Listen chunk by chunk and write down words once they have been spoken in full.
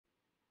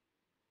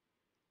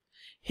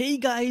Hey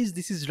guys,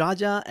 this is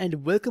Raja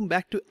and welcome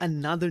back to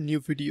another new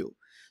video.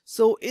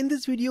 So in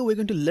this video we're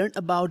going to learn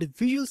about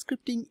visual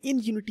scripting in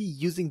Unity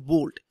using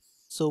Bolt.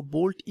 So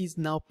Bolt is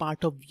now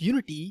part of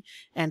Unity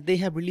and they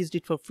have released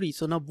it for free.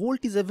 So now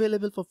Bolt is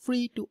available for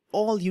free to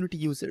all Unity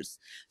users.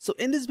 So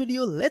in this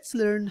video let's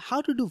learn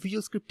how to do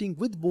visual scripting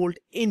with Bolt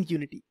in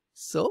Unity.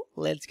 So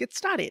let's get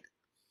started.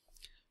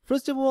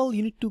 First of all,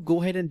 you need to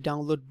go ahead and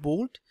download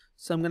Bolt.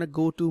 So I'm going to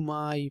go to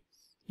my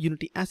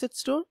Unity Asset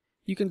Store.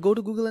 You can go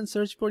to Google and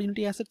search for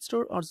Unity Asset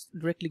Store or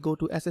directly go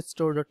to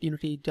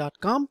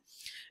assetstore.unity.com,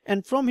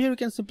 and from here you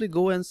can simply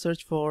go and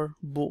search for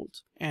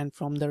Bolt, and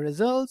from the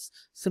results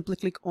simply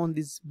click on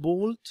this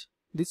Bolt,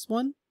 this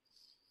one,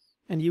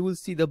 and you will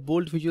see the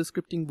Bolt visual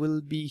scripting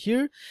will be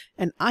here,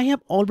 and I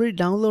have already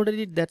downloaded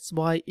it. That's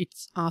why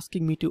it's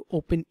asking me to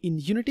open in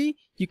Unity.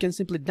 You can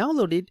simply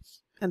download it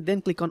and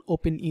then click on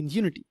open in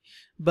Unity,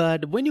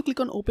 but when you click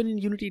on open in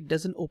Unity it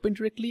doesn't open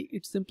directly.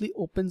 It simply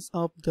opens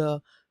up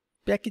the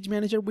package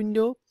manager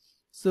window.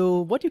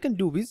 So what you can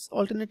do is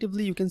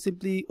alternatively you can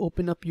simply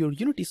open up your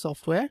Unity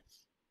software,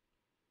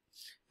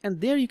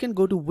 and there you can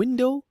go to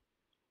window,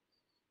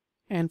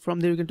 and from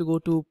there you can go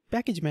to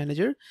package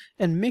manager,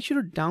 and make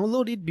sure to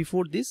download it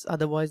before this,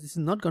 otherwise this is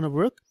not gonna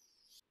work.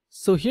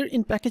 So here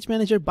in package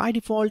manager, by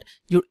default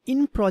your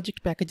in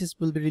project packages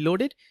will be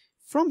reloaded.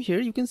 From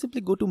here you can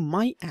simply go to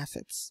my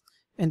assets,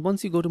 and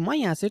once you go to my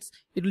assets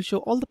it will show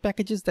all the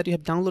packages that you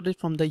have downloaded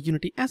from the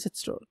Unity Asset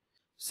Store.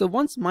 So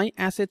once my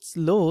assets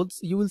loads,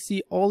 you will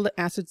see all the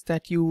assets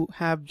that you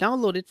have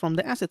downloaded from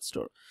the asset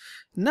store.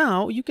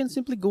 Now you can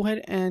simply go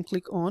ahead and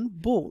click on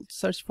Bolt,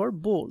 search for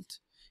Bolt,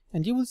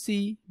 and you will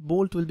see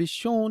Bolt will be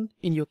shown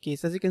in your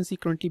case. As you can see,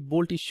 currently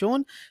Bolt is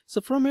shown.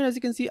 So from here, as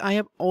you can see, I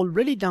have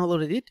already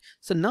downloaded it.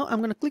 So now I'm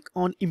going to click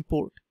on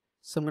import.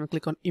 So I'm going to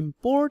click on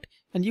import,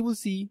 and you will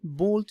see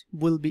Bolt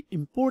will be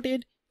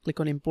imported. Click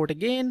on import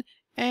again,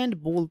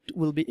 and Bolt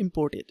will be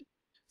imported.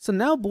 So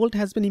now Bolt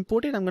has been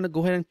imported. I'm going to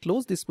go ahead and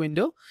close this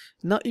window.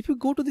 Now if you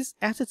go to this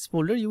assets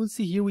folder, you will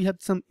see here we have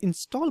some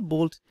install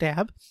Bolt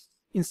tab.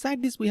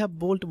 Inside this we have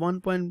Bolt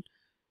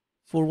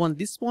 1.41,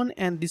 this one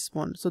and this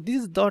one. So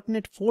this is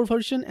 .NET 4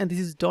 version and this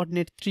is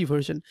 .NET 3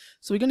 version.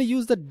 So we're going to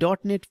use the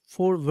 .NET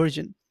 4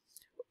 version.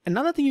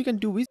 Another thing you can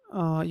do is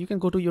you can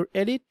go to your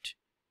edit,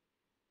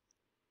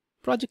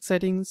 project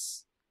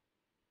settings,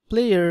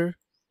 player,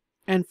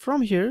 and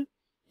from here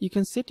you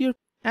can set your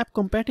app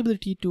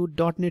compatibility to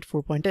 .NET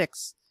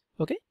 4.x.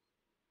 Okay,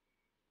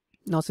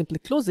 now simply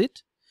close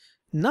it.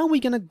 Now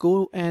we're gonna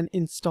go and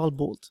install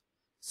Bolt.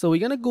 So we're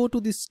gonna go to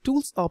this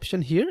tools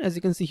option here. As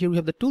you can see here we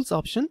have the tools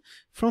option.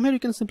 From here you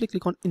can simply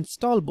click on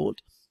install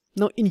Bolt.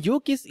 Now in your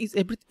case,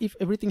 if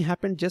everything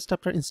happened just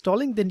after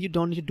installing, then you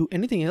don't need to do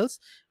anything else.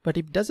 But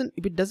if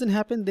it doesn't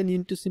happen, then you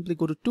need to simply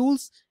go to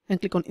tools and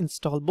click on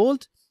install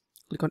Bolt,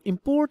 click on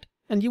import,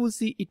 and you will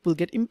see it will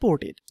get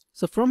imported.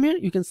 So from here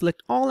you can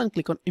select all and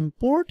click on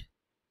import.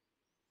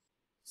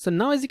 So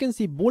now as you can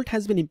see, Bolt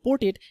has been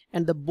imported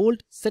and the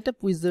Bolt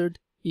setup wizard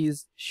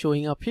is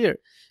showing up here.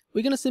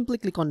 We're going to simply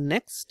click on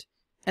next,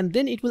 and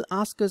then it will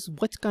ask us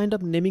what kind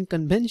of naming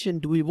convention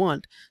do we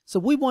want. So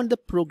we want the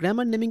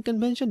programmer naming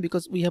convention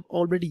because we have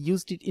already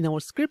used it in our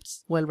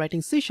scripts while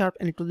writing C#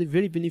 and it will be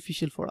very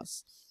beneficial for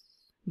us.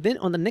 Then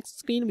on the next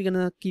screen we're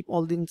going to keep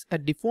all things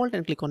at default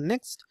and click on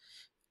next,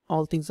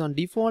 all things on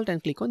default,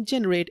 and click on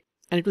generate,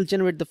 and it will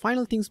generate the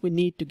final things we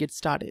need to get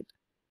started.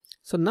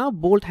 So now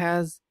Bolt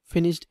has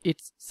finished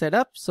its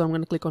setup, so I'm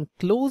going to click on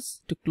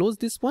close to close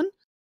this one,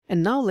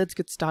 and now let's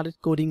get started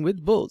coding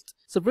with Bolt.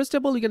 So first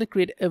of all, we're going to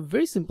create a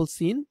very simple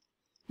scene,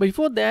 but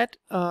before that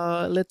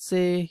let's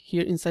say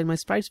here inside my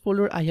sprites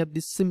folder I have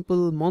this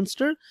simple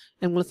monster.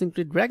 I'm going to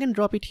simply drag and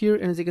drop it here,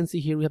 and as you can see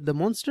here we have the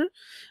monster.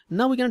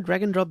 Now we're going to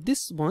drag and drop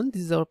this one.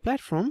 This is our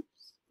platform,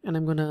 and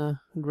I'm going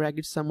to drag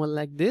it somewhere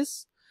like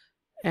this,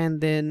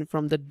 and then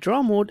from the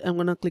draw mode I'm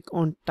going to click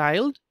on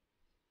tiled,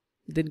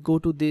 then go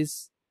to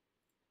this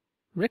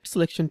rect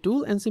selection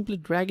tool and simply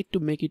drag it to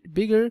make it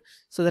bigger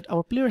so that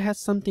our player has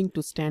something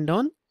to stand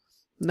on.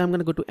 Now I'm going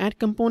to go to add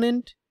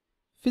component,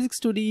 physics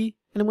 2D,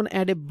 and I'm going to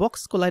add a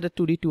box collider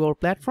 2D to our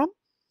platform.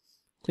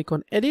 Click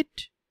on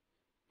edit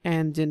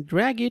and then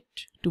drag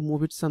it to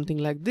move it something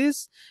like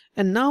this,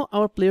 and now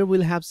our player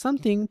will have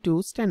something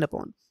to stand up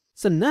on.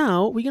 So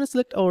now we're going to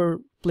select our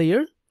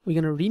player.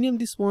 We're going to rename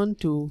this one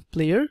to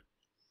player,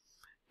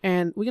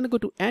 and we're going to go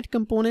to add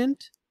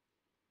component,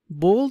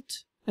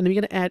 Bolt, and we're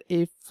going to add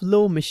a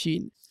flow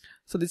machine.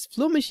 So this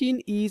flow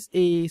machine is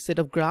a set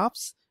of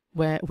graphs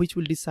which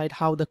will decide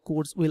how the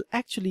codes will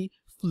actually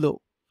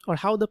flow, or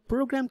how the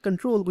program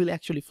control will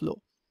actually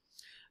flow.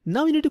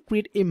 Now you need to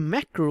create a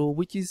macro,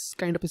 which is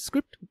kind of a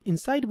script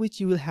inside which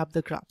you will have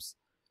the graphs.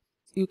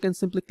 You can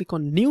simply click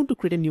on new to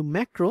create a new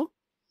macro,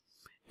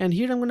 and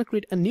here I'm going to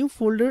create a new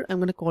folder. I'm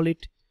going to call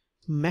it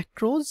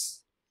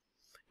macros,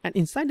 and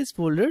inside this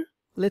folder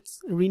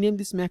let's rename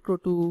this macro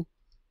to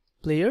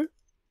player.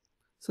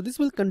 So this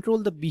will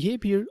control the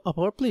behavior of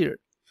our player.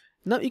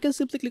 Now you can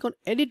simply click on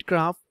edit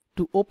graph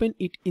to open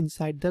it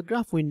inside the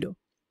graph window.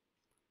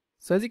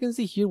 So as you can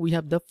see here we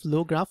have the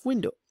flow graph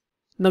window.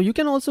 Now you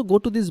can also go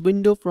to this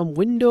window from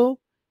window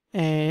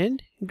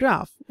and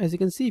graph. As you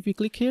can see, if you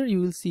click here, you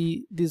will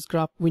see this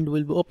graph window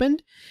will be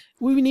opened.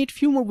 We will need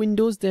few more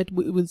windows that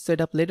we will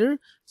set up later.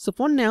 So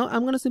for now,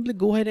 I'm going to simply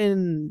go ahead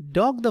and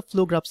dock the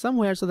flow graph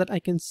somewhere so that I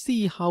can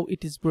see how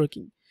it is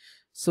working.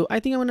 So I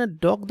think I'm going to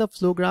dock the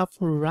flow graph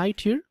right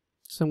here.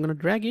 So I'm going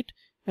to drag it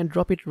and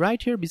drop it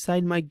right here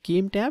beside my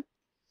game tab.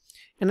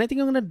 And I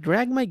think I'm going to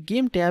drag my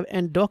game tab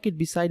and dock it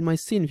beside my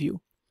scene view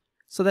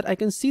so that I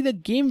can see the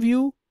game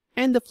view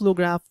and the flow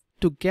graph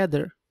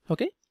together.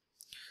 Okay.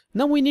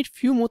 Now we need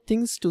few more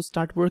things to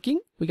start working.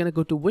 We're going to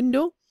go to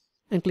window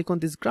and click on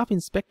this graph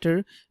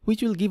inspector,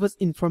 which will give us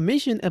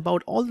information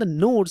about all the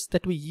nodes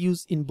that we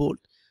use in Bolt.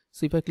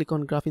 So if I click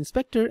on graph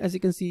inspector, as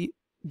you can see,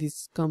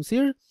 this comes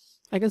here.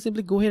 I can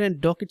simply go ahead and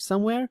dock it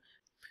somewhere.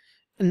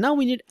 And now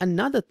we need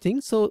another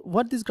thing. So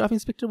what this graph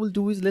inspector will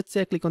do is, let's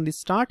say I click on this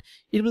start,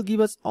 it will give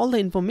us all the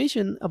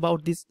information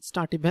about this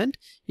start event.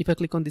 If I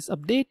click on this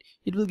update,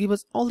 it will give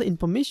us all the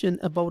information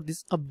about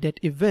this update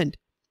event.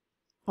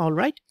 All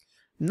right.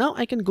 Now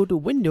I can go to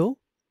window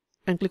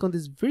and click on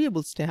this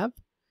variables tab,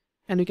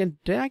 and we can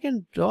drag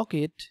and dock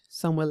it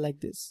somewhere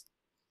like this.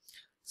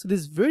 So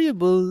this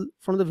variable,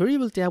 from the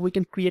variable tab, we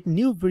can create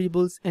new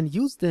variables and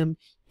use them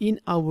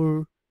in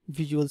our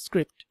visual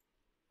script,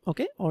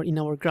 okay, or in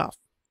our graph.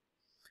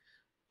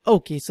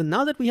 Okay, so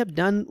now that we are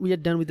done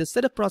with the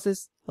setup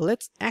process,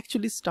 let's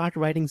actually start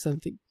writing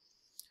something.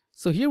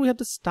 So here we have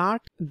the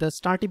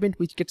start event,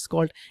 which gets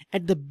called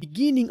at the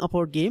beginning of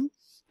our game.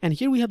 And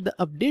here we have the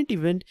update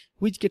event,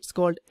 which gets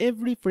called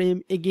every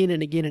frame again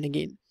and again and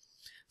again.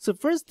 So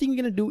first thing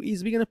we're going to do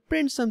is we're going to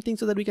print something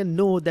so that we can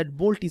know that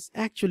Bolt is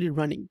actually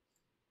running.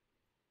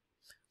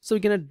 So we're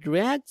going to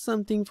drag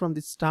something from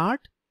the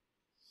start.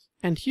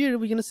 And here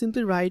we're going to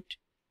simply write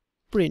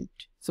print.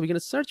 So we're going to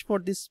search for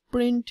this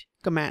print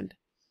command.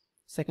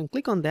 So I can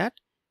click on that.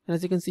 And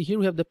as you can see here,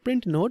 we have the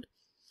print node.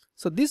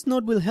 So this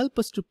node will help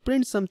us to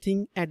print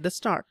something at the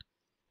start.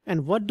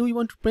 And what do we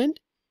want to print?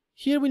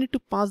 Here we need to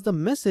pass the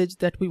message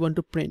that we want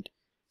to print.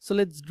 So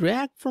let's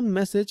drag from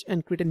message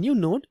and create a new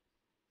node.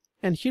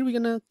 And here we're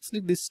going to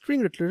select this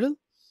string literal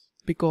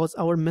because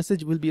our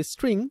message will be a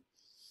string.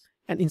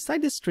 And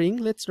inside this string,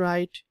 let's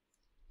write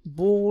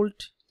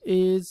Bolt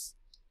is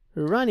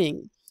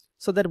running,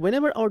 so that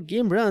whenever our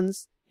game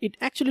runs, it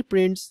actually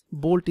prints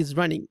Bolt is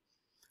running.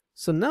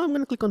 So now I'm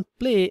going to click on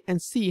play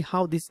and see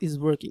how this is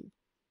working.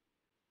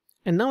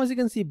 And now as you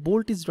can see,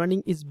 Bolt is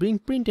running is being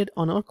printed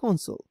on our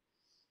console.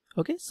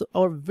 Okay, so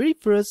our very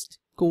first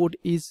code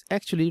is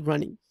actually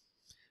running.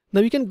 Now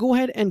you can go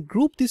ahead and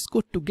group this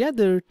code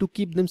together to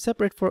keep them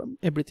separate from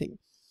everything.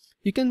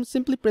 You can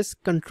simply press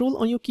Ctrl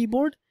on your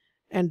keyboard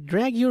and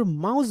drag your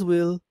mouse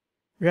wheel,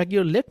 drag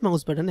your left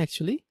mouse button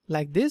actually,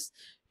 like this,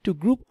 to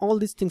group all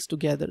these things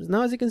together.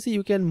 Now as you can see,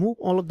 you can move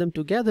all of them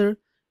together.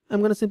 I'm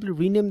going to simply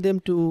rename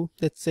them to,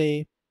 let's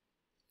say,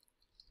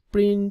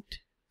 print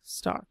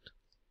start.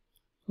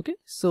 Okay,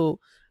 so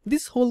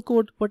this whole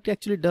code, what it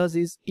actually does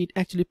is it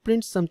actually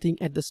prints something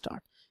at the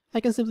start.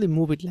 I can simply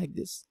move it like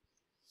this.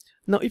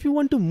 Now if you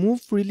want to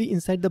move freely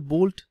inside the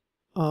Bolt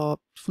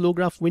flow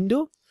graph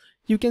window,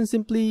 you can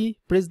simply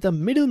press the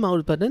middle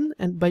mouse button,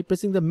 and by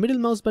pressing the middle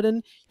mouse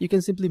button, you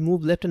can simply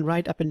move left and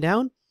right, up and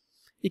down.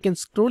 You can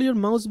scroll your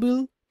mouse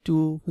wheel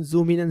to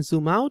zoom in and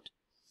zoom out,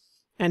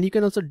 and you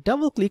can also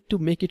double click to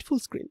make it full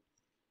screen.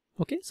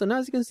 Okay, so now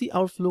as you can see,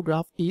 our flow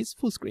graph is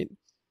full screen.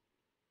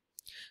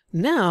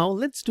 Now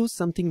let's do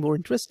something more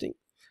interesting.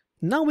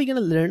 Now we're going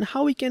to learn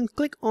how we can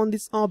click on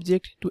this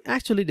object to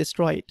actually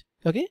destroy it.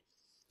 Okay,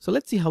 so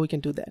let's see how we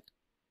can do that.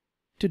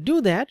 To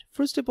do that,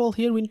 first of all,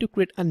 here we need to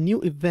create a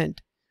new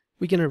event.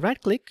 We're going to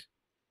right click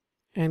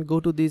and go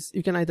to this.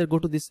 You can either go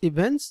to this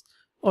events,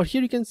 or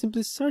here you can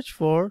simply search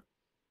for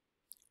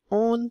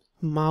on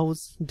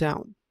mouse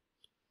down.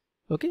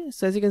 Okay,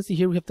 so as you can see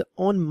here, we have the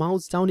on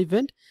mouse down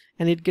event,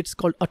 and it gets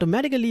called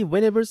automatically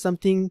whenever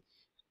something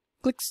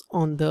clicks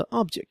on the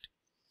object.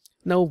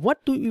 Now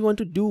what do we want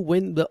to do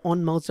when the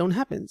on mouse down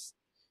happens?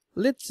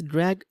 Let's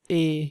drag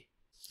a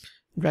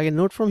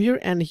node from here,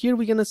 and here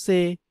we're gonna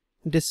say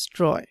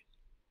destroy.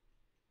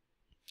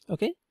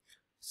 Okay,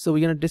 so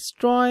we're gonna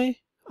destroy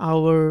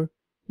our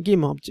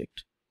game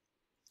object.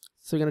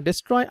 So we're gonna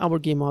destroy our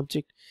game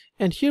object,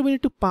 and here we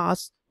need to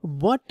pass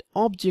what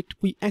object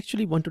we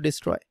actually want to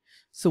destroy.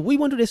 So we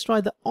want to destroy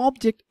the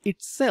object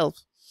itself,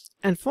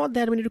 and for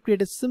that we need to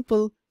create a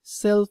simple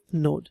self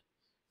node.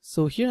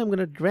 So here I'm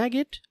gonna drag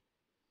it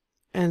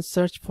and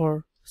search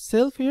for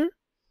self here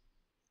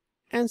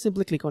and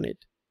simply click on it.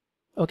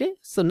 Okay,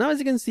 so now as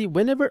you can see,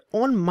 whenever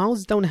on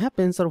mouse down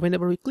happens, or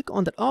whenever we click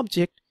on that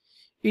object,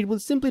 it will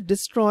simply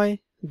destroy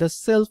the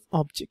self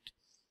object.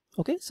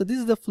 Okay, so this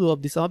is the flow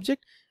of this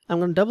object. I'm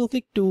going to double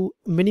click to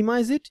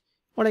minimize it,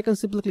 or I can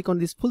simply click on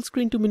this full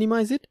screen to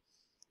minimize it.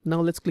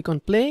 Now let's click on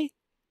play.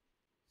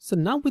 So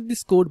now with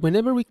this code,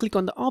 whenever we click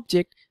on the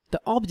object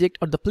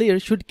or the player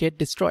should get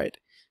destroyed.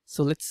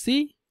 So let's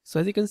see. So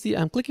as you can see,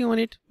 I'm clicking on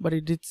it, but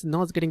it's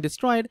not getting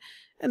destroyed,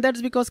 and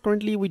that's because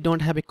currently we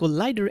don't have a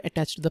collider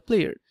attached to the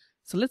player.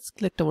 So let's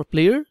select our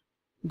player,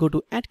 go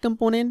to add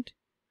component,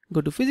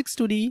 go to Physics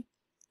 2D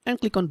and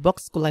click on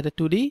Box Collider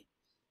 2D,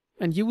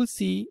 and you will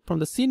see from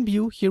the scene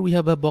view here we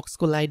have a box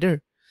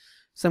collider.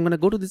 So I'm going to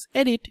go to this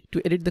edit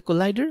to edit the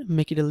collider,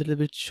 make it a little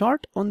bit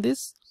short on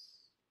this,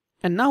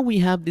 and now we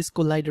have this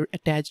collider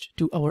attached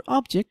to our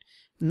object.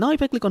 Now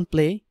if I click on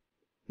play,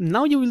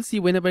 now you will see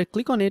whenever I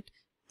click on it,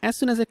 as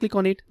soon as I click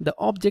on it, the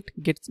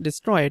object gets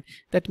destroyed.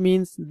 That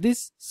means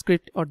this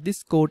script or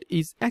this code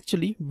is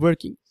actually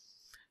working.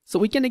 So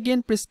we can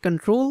again press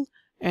Ctrl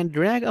and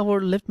drag our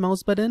left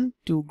mouse button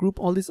to group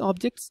all these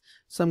objects.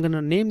 So I'm going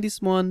to name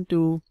this one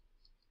to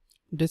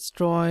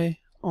destroy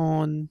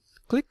on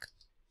click.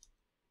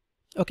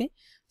 Okay,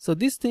 so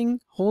this thing,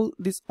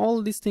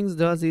 all these things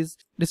does is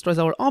destroys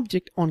our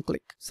object on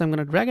click. So I'm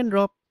going to drag and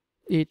drop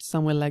it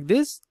somewhere like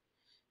this.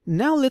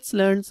 Now let's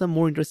learn some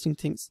more interesting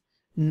things.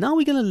 Now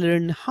we're going to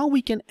learn how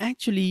we can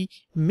actually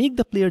make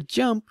the player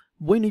jump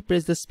when we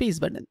press the space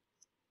button.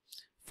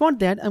 For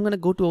that, I'm going to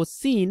go to our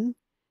scene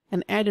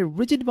and add a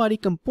rigid body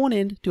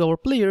component to our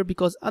player,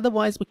 because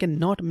otherwise we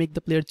cannot make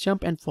the player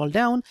jump and fall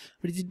down.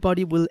 Rigid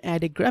body will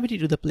add a gravity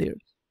to the player.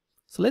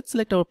 So let's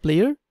select our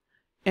player,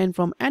 and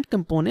from add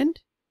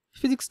component,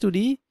 Physics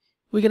 2D,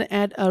 we're going to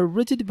add a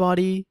rigid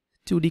body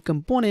 2D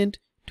component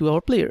to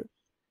our player.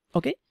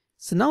 Okay,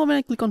 so now when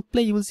I click on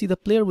play, you will see the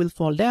player will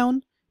fall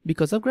down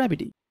because of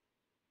gravity.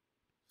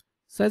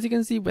 So as you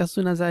can see, as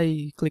soon as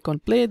I click on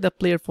play, the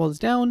player falls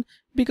down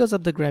because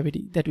of the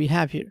gravity that we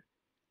have here.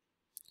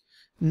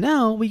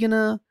 Now we're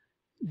gonna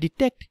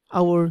detect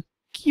our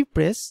key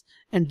press,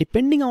 and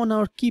depending on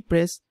our key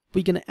press,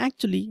 we're gonna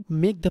actually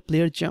make the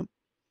player jump.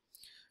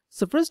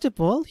 So first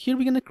of all, here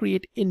we're gonna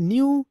create a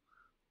new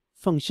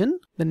function.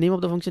 The name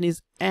of the function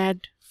is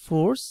add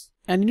force,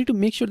 and you need to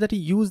make sure that you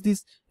use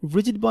this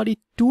rigid body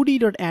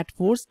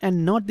 2d.addForce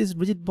and not this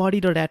rigid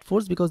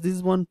body.addForce, because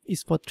this one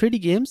is for 3D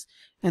games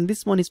and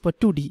this one is for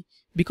 2D.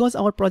 Because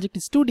our project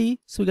is 2D,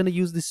 so we're going to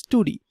use this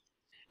 2D.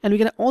 And we're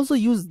going to also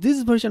use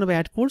this version of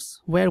addForce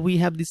where we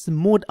have this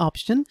mode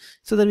option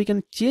so that we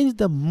can change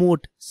the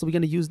mode. So we're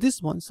going to use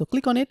this one. So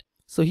click on it.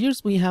 So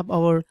here's we have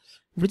our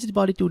rigid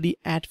body 2D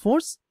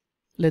addForce.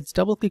 Let's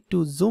double click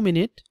to zoom in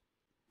it.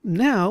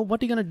 Now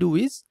what we're going to do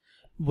is,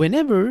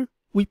 whenever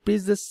we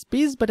press the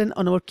space button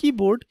on our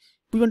keyboard,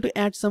 we want to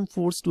add some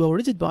force to our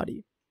rigid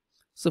body.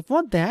 So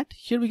for that,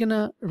 here we're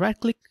gonna right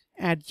click,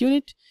 add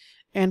unit,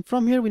 and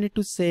from here we need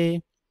to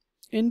say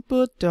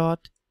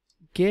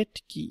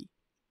input.getKey.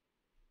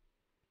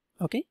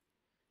 Okay,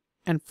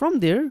 and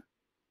from there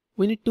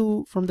we need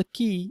to, from the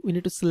key, we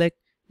need to select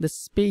the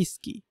space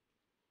key.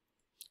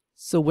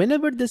 So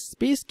whenever the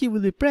space key will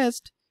be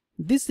pressed,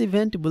 this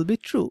event will be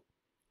true.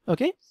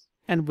 Okay,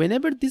 and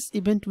whenever this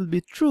event will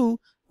be true,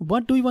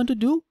 what do we want to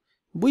do?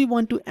 We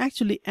want to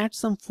actually add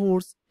some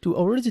force to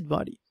our rigid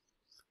body.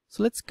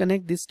 So let's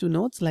connect these two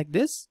nodes like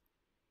this.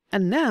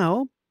 And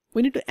now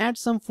we need to add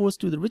some force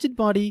to the rigid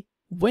body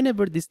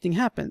whenever this thing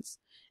happens.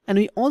 And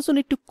we also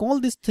need to call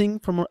this thing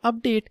from our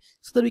update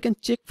so that we can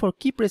check for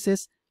key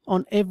presses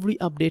on every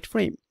update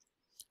frame.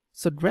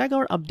 So drag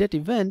our update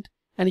event,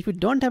 and if you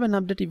don't have an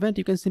update event,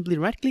 you can simply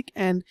right click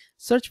and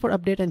search for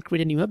update and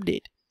create a new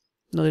update.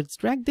 Now let's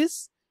drag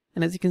this.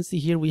 And as you can see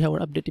here, we have our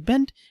update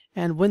event,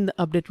 and when the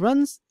update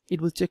runs,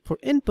 it will check for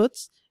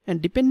inputs,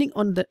 and depending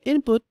on the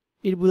input,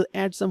 it will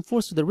add some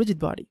force to the rigid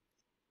body.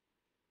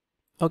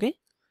 Okay,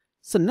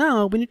 so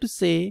now we need to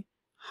say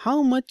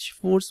how much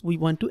force we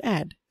want to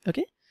add.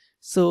 Okay,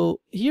 so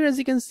here as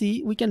you can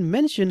see, we can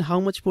mention how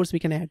much force we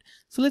can add.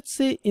 So let's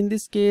say in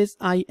this case,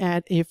 I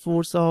add a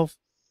force of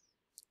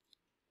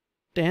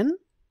 10,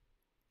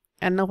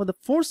 and now for the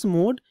force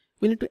mode,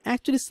 we need to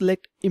actually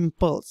select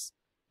impulse,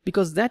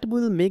 because that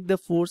will make the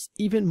force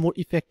even more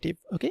effective.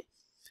 Okay,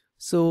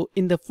 so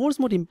in the force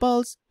mode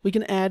impulse, we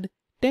can add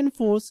 10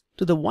 force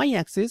to the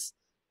y-axis.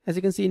 As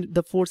you can see,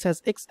 the force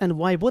has x and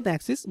y both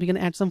axes. We can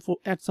add some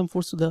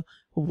force to the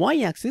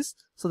y-axis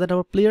so that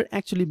our player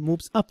actually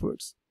moves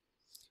upwards.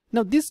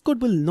 Now this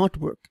code will not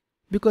work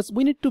because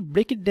we need to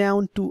break it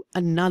down to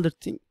another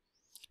thing.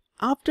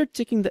 After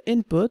checking the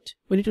input,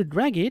 we need to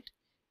drag it,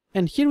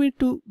 and here we need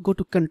to go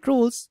to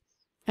controls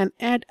and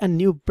add a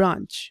new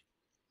branch.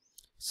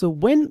 So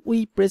when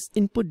we press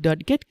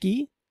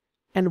input.getKey,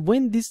 and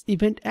when this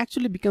event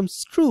actually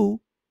becomes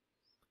true,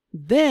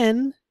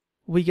 then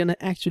we're gonna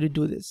actually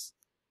do this.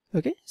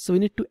 Okay, so we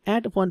need to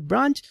add one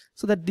branch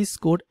so that this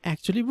code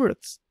actually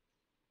works.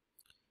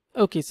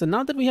 Okay, so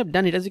now that we have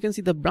done it, as you can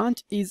see, the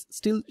branch is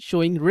still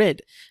showing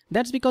red.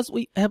 That's because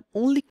we have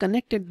only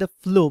connected the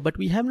flow, but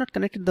we have not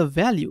connected the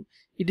value.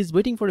 It is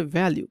waiting for a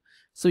value.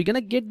 So we're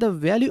gonna get the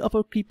value of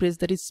our key press,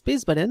 that is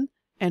space button,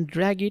 and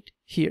drag it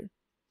here.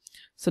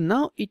 So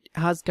now it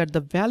has got the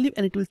value,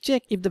 and it will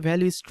check if the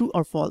value is true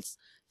or false.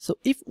 So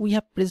if we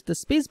have pressed the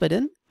space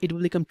button, it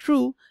will become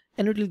true,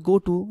 and it will go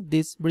to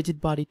this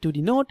rigid body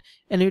 2D node.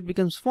 And if it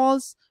becomes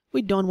false,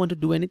 we don't want to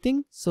do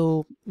anything,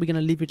 so we're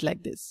gonna leave it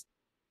like this.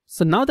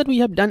 So now that we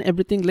have done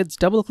everything, let's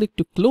double click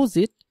to close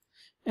it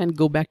and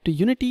go back to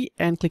Unity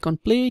and click on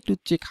play to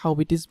check how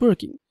it is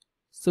working.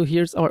 So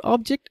here's our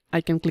object. I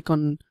can click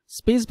on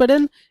space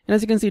button, and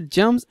as you can see, it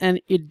jumps,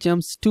 and it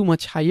jumps too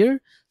much higher.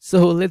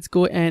 So let's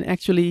go and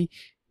actually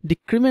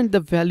decrement the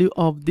value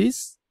of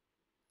this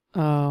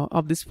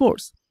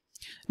force.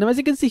 Now as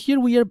you can see here,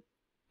 we are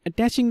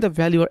attaching the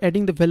value or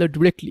adding the value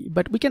directly,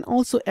 but we can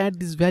also add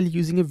this value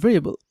using a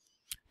variable.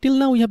 Till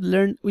now we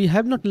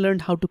have not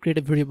learned how to create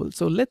a variable,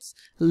 so let's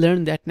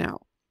learn that now.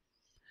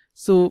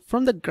 So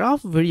from the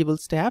graph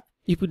variables tab,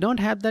 if you don't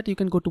have that, you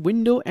can go to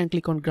window and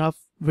click on graph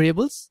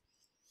variables.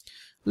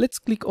 Let's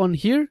click on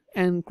here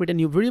and create a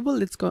new variable.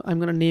 I'm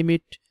gonna name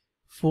it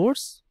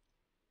force.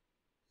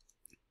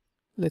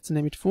 Let's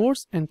name it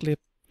force and click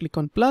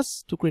on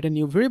plus to create a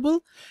new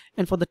variable,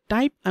 and for the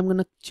type I'm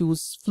gonna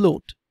choose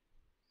float.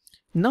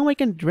 Now I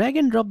can drag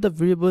and drop the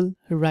variable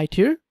right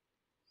here,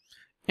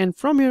 and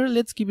from here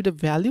let's give it a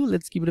value.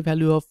 Let's give it a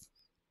value of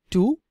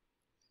 2,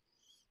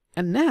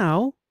 and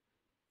now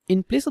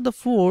in place of the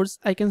force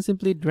I can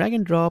simply drag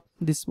and drop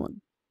this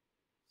one.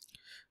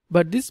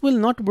 But this will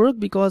not work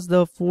because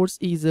the force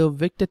is a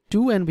vector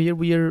 2, and here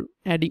we are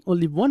adding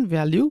only one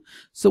value.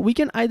 So we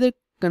can either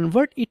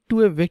convert it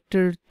to a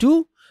vector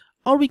 2,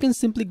 or we can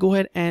simply go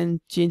ahead and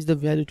change the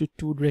value to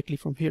 2 directly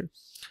from here.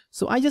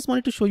 So I just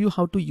wanted to show you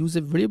how to use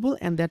a variable,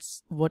 and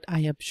that's what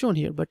I have shown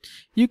here. But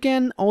you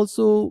can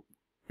also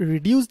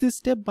reduce this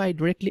step by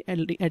directly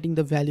adding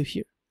the value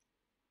here.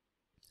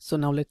 So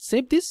now let's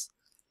save this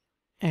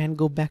and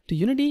go back to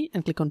Unity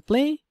and click on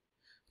play.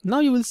 Now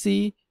you will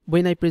see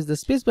when I press the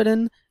space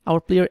button, our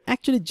player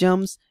actually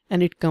jumps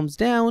and it comes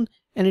down,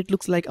 and it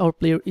looks like our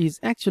player is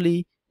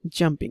actually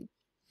jumping.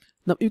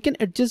 Now you can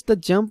adjust the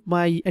jump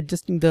by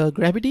adjusting the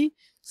gravity.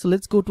 So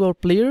let's go to our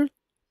player.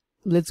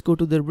 Let's go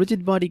to the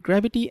rigid body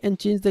gravity and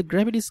change the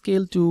gravity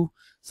scale to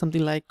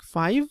something like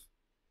 5,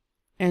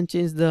 and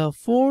change the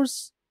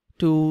force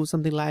to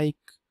something like,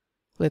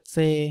 let's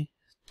say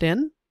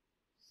 10.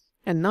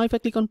 And now if I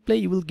click on play,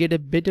 you will get a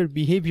better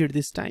behavior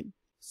this time.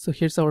 So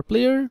here's our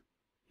player,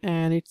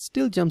 and it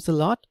still jumps a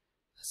lot.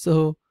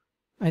 So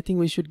I think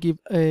we should give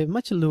a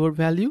much lower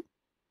value.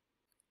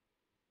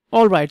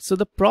 Alright, so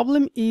the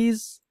problem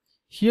is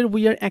here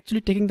we are actually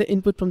taking the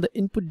input from the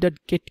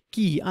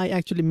input.getKey. I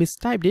actually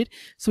mistyped it.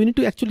 So we need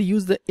to actually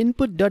use the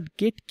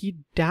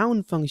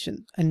input.getKeyDown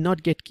function and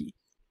not getKey.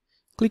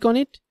 Click on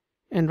it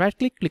and right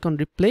click on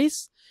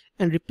replace,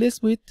 and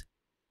replace with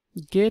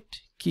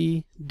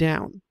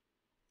getKeyDown.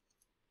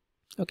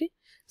 Okay,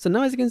 so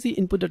now as you can see,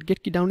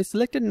 input.getKeyDown is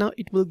selected. Now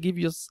it will give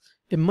us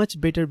a much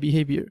better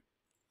behavior.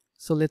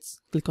 So let's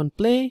click on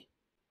play,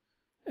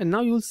 and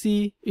now you will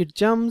see it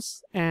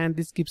jumps, and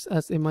this gives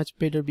us a much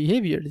better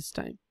behavior this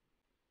time.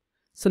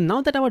 So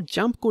now that our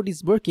jump code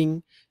is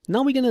working,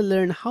 now we're gonna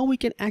learn how we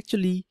can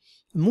actually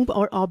move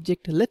our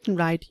object left and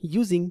right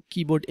using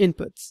keyboard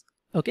inputs.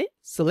 Okay,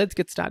 so let's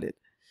get started.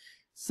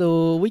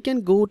 So we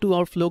can go to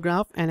our flow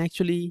graph and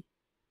actually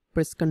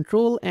press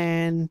Control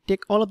and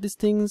take all of these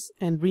things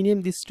and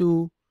rename this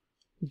to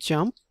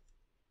jump.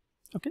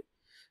 Okay,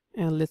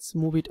 and let's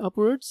move it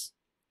upwards.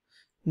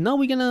 Now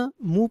we're gonna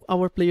move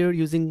our player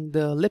using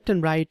the left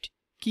and right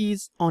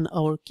keys on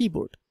our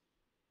keyboard.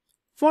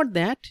 For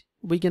that,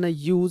 we're gonna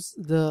use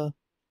the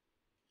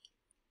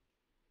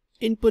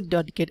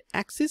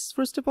input.getAxis.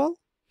 First of all,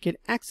 get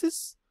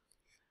axis,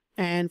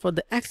 and for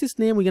the axis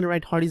name we're gonna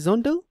write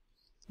horizontal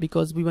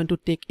because we want to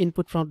take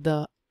input from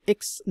the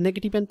X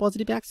negative and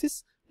positive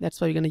axis. That's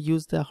why we're gonna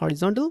use the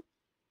horizontal.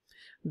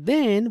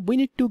 Then we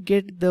need to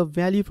get the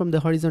value from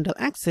the horizontal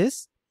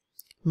axis,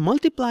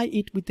 multiply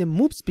it with a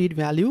move speed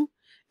value,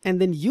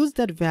 and then use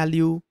that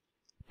value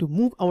to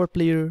move our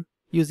player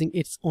using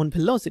its own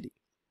velocity.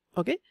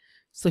 Okay,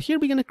 so here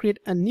we're gonna create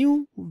a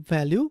new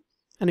value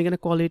and we're gonna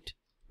call it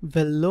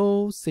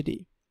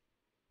velocity.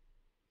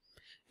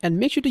 And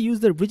make sure to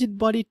use the rigid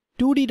body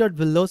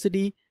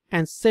 2d.velocity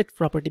and set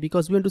property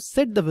because we want to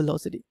set the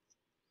velocity.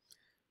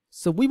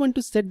 So we want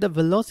to set the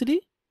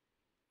velocity,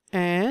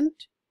 and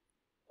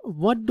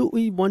what do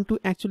we want to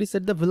actually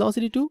set the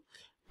velocity to?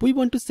 We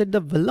want to set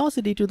the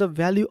velocity to the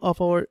value of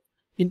our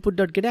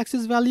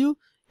input.getAxis value,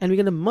 and we're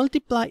going to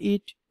multiply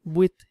it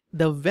with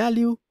the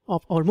value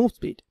of our move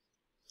speed.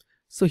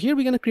 So here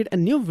we're going to create a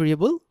new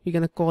variable. We're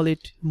going to call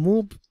it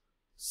move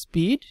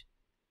speed,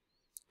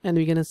 and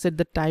we're going to set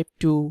the type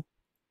to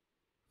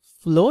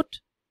float,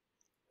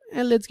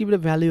 and let's give it a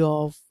value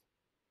of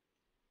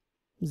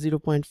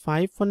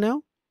 0.5 for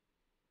now,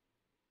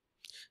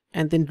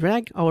 and then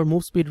drag our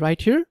move speed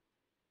right here.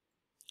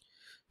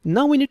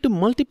 Now we need to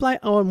multiply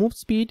our move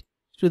speed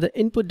to the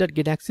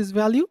input.getAxis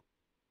value.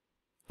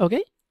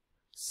 Okay,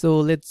 so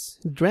let's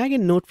drag a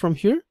node from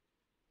here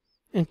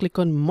and click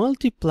on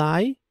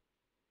multiply,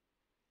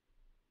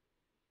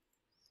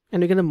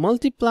 and we're going to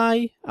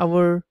multiply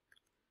our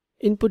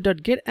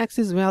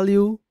input.getAxis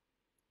value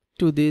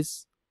to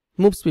this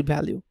move speed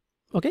value.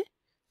 Okay,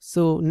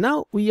 so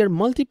now we are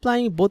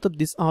multiplying both of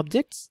these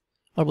objects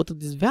or both of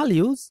these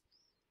values,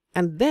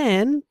 and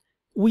then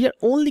we are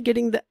only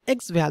getting the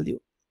X value,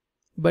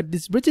 but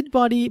this rigid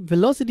body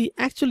velocity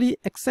actually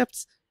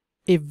accepts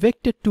a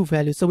vector 2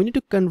 value. So we need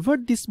to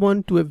convert this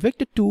one to a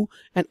vector 2,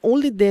 and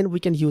only then we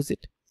can use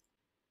it.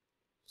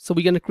 So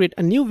we're going to create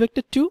a new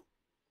vector2.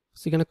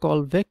 So you're going to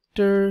call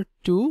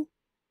vector2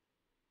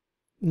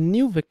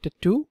 new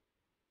vector2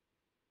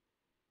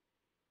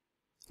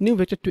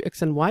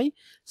 x and y.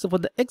 So for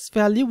the x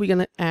value, we're going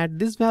to add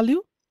this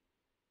value,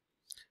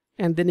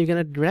 and then you're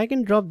going to drag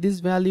and drop this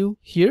value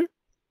here.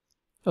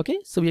 Okay,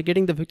 so we are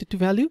getting the vector2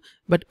 value,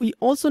 but we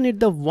also need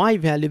the y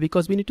value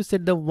because we need to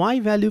set the y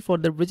value for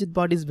the rigid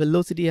body's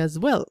velocity as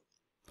well.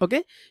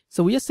 Okay,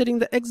 so we are setting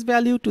the x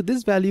value to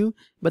this value,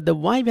 but the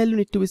y value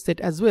need to be set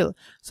as well.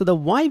 So the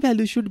y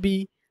value should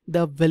be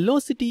the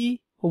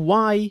velocity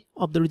y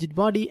of the rigid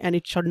body, and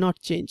it should not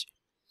change.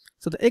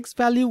 So the x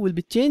value will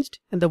be changed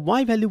and the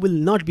y value will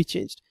not be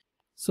changed.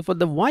 So for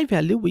the y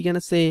value, we're gonna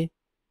say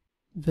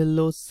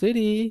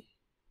velocity,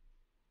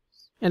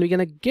 and we're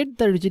gonna get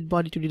the rigid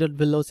body to the dot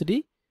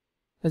velocity.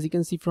 As you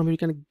can see from here, you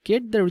can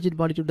get the rigid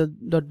body to the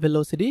dot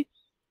velocity.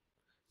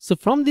 So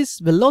from this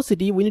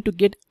velocity, we need to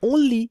get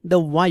only the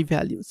y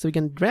value. So we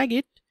can drag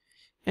it,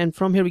 and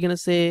from here we're gonna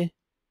say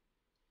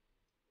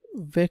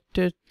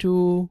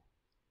vector2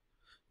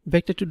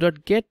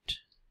 dot get,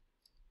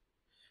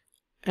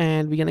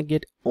 and we're gonna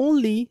get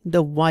only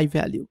the y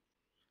value.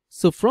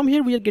 So from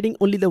here we are getting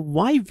only the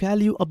y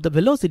value of the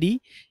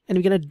velocity, and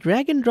we're gonna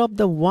drag and drop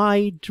the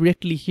y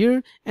directly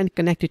here and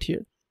connect it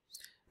here.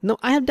 Now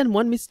I have done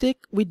one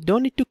mistake. We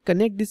don't need to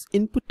connect this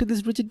input to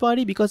this rigid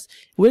body because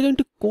we're going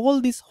to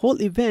call this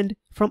whole event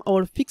from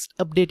our fixed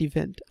update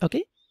event.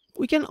 Okay,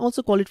 we can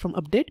also call it from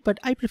update, but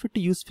I prefer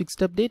to use fixed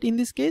update in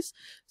this case.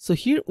 So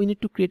here we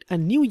need to create a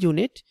new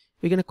unit.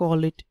 We're gonna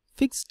call it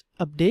fixed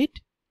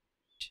update,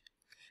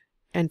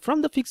 and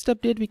from the fixed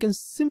update we can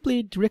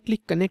simply directly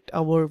connect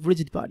our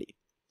rigid body.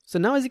 So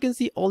now as you can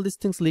see, all these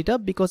things lit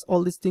up because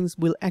all these things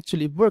will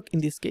actually work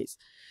in this case.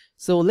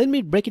 So let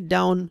me break it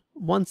down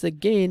once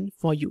again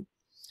for you.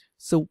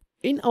 So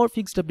in our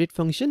fixed update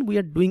function, we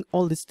are doing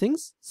all these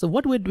things. So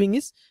what we're doing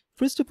is,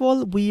 first of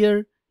all, we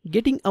are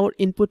getting our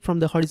input from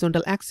the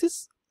horizontal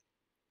axis.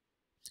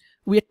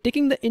 We are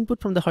taking the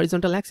input from the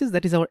horizontal axis,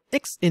 that is our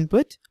x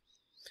input,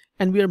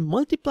 and we are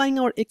multiplying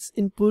our x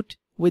input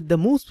with the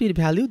move speed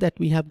value that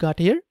we have got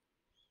here,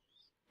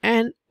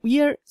 and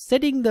we are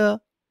setting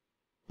the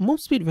move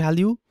speed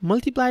value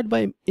multiplied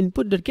by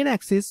input.get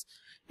axis,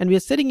 and we are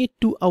setting it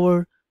to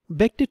our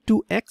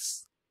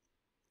vector2x.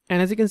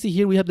 And as you can see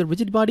here, we have the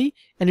rigid body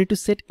and need to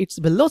set its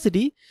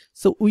velocity.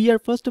 So we are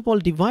first of all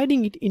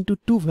dividing it into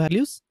two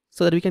values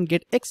so that we can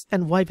get x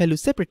and y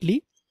values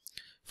separately.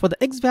 For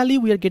the x value,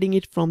 we are getting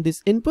it from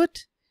this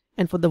input,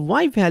 and for the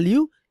y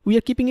value, we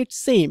are keeping it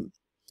same.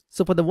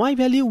 So for the y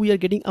value, we are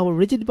getting our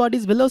rigid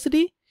body's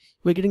velocity,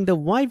 we're getting the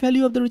y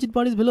value of the rigid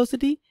body's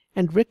velocity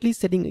and directly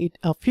setting it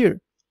up here.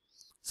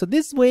 So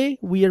this way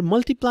we are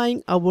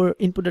multiplying our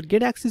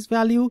input.get axis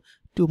value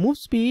to move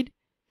speed,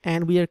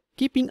 and we are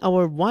keeping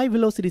our y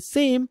velocity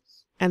same,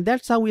 and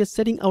that's how we are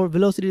setting our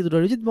velocity to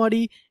the rigid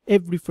body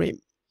every frame.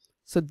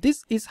 So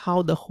this is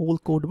how the whole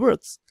code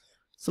works.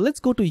 So let's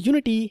go to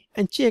Unity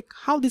and check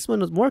how this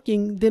one is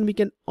working. Then we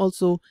can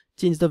also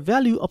change the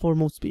value of our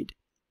move speed.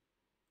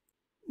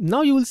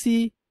 Now you will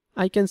see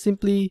I can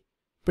simply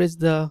press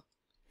the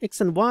X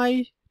and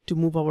Y to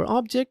move our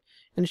object,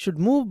 and it should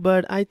move,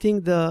 but I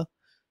think the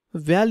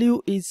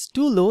value is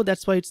too low,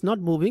 that's why it's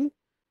not moving.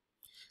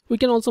 We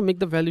can also make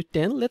the value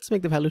 10. Let's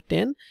make the value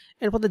 10,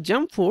 and for the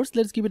jump force,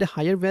 let's give it a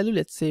higher value,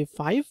 let's say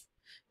 5.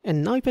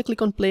 And now if I click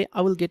on play,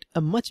 I will get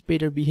a much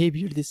better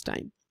behavior this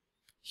time.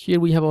 Here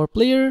we have our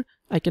player.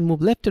 I can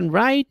move left and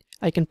right.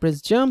 I can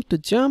press jump to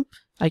jump.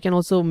 I can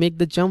also make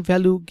the jump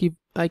value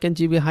I can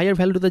give a higher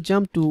value to the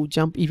jump to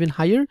jump even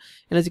higher,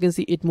 and as you can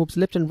see, it moves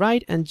left and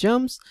right and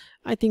jumps.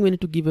 I think we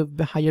need to give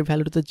a higher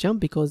value to the jump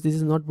because this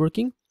is not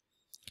working.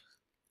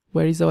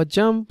 Where is our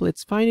jump?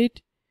 Let's find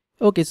it.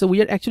 Okay, so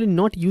we are actually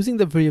not using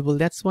the variable,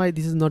 that's why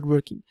this is not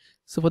working.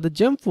 So for the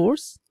jump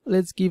force,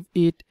 let's give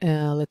it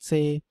let's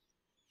say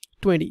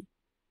 20.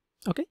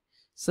 Okay,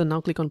 so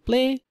now click on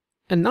play,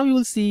 and now you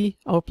will see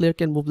our player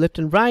can move left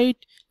and right,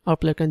 our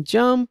player can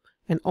jump,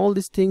 and all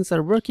these things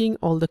are working,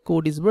 all the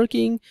code is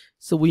working.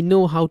 So we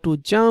know how to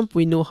jump,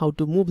 we know how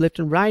to move left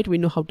and right, we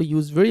know how to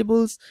use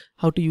variables,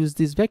 how to use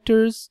these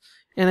vectors.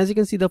 And as you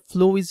can see, the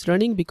flow is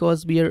running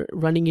because we are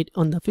running it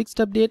on the fixed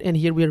update, and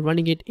here we are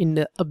running it in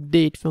the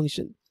update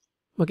function.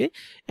 Okay,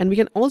 and we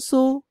can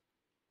also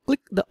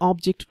click the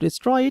object to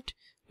destroy it.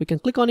 We can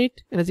click on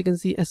it, and as you can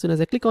see, as soon as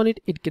I click on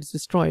it, it gets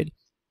destroyed.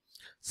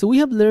 So we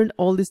have learned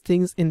all these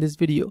things in this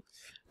video.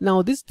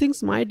 Now these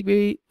things might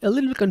be a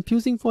little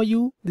confusing for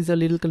you. These are a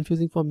little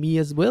confusing for me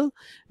as well,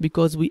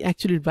 because we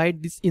actually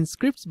write this in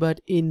scripts,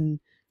 but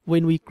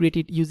when we create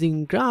it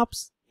using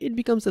graphs, it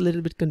becomes a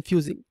little bit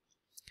confusing.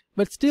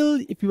 But still,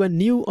 if you are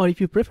new or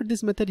if you prefer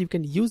this method, you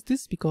can use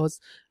this because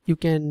you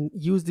can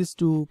use this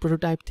to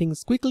prototype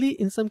things quickly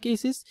in some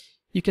cases.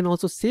 You can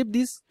also save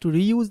this to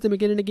reuse them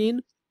again and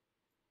again.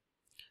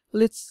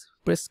 Let's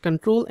press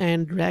Ctrl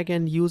and drag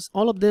and use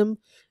all of them,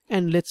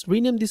 and let's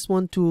rename this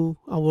one to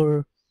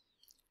our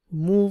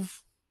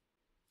move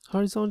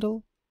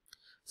horizontal.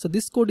 So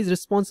this code is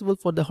responsible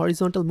for the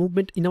horizontal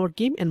movement in our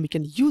game, and we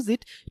can use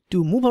it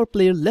to move our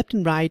player left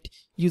and right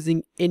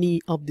using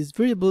any of these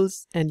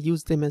variables and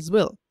use them as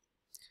well.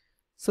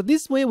 So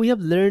this way we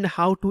have learned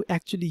how to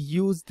actually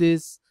use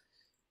these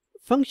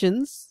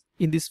functions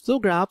in these flow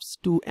graphs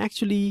to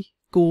actually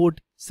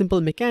code simple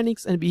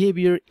mechanics and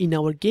behavior in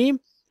our game.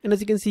 And as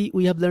you can see,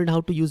 we have learned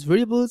how to use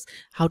variables,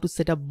 how to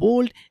set up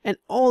bold, and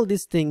all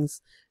these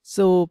things.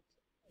 So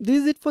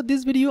this is it for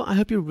this video. I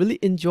hope you really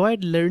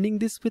enjoyed learning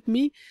this with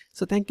me.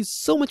 So thank you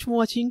so much for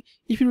watching.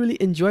 If you really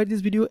enjoyed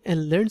this video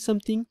and learned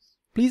something,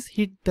 please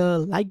hit the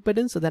like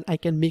button so that I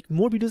can make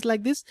more videos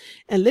like this,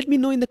 and let me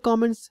know in the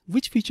comments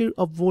which feature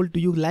of Bolt do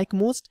you like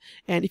most.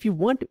 And if you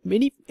want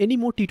any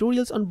more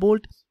tutorials on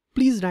Bolt,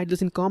 please write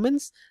those in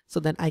comments so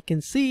that I can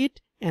see it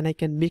and I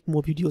can make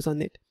more videos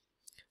on it.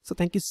 So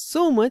thank you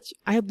so much.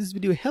 I hope this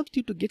video helped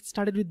you to get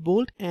started with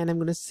Bolt, and I'm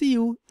gonna see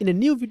you in a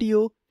new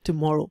video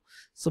tomorrow.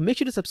 So make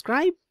sure to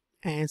subscribe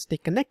and stay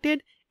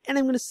connected, and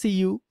I'm gonna see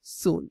you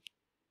soon.